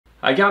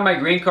I got my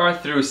green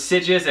card through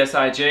USCIS,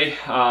 S-I-J,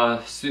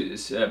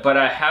 but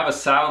I have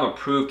asylum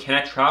approved. Can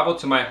I travel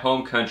to my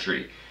home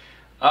country?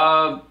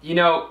 You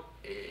know,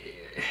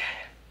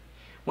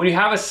 when you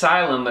have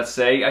asylum, let's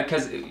say,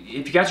 because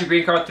if you got your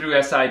green card through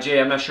SIJ,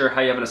 I'm not sure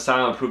how you have an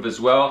asylum approved as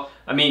well.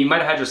 I mean, you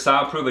might have had your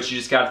asylum approved, but you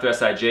just got it through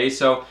SIJ,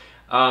 so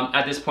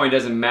at this point it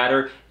doesn't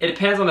matter. It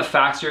depends on the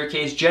facts of your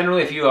case.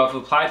 Generally, if you have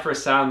applied for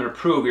asylum and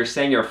approved, you're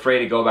saying you're afraid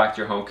to go back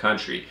to your home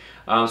country.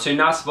 So you're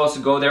not supposed to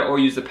go there or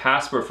use the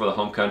passport for the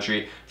home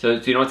country, so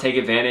you don't take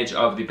advantage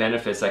of the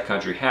benefits that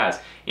country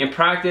has. In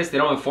practice, they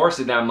don't enforce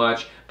it that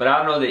much, but I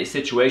don't know the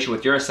situation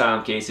with your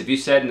asylum case. If you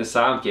said in the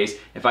asylum case,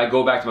 if I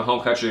go back to my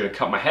home country, they're going to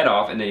cut my head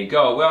off, and then you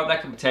go, well,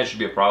 that could potentially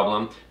be a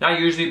problem. Not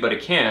usually, but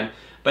it can.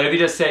 But if you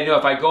just say, you know,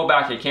 if I go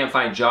back, I can't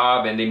find a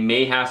job, and they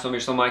may hassle me or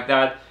something like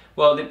that,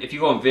 well, if you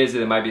go and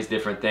visit, it might be a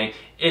different thing.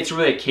 It's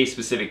really a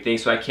case-specific thing,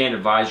 so I can't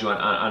advise you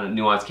on a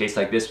nuanced case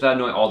like this without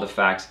knowing all the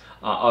facts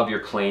of your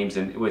claims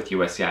and with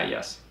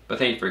USCIS. But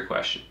thank you for your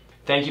question.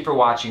 Thank you for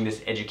watching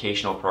this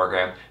educational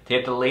program. To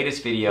get the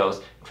latest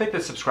videos, click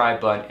the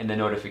subscribe button and the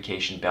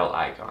notification bell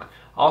icon.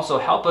 Also,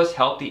 help us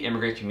help the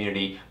immigrant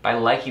community by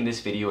liking this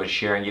video and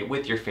sharing it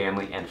with your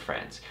family and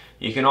friends.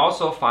 You can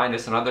also find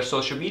us on other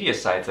social media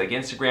sites like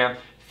Instagram,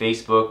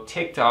 Facebook,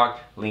 TikTok,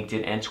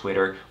 LinkedIn, and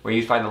Twitter, where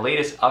you find the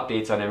latest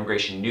updates on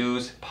immigration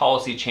news,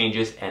 policy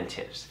changes, and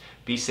tips.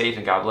 Be safe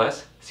and God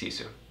bless. See you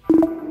soon.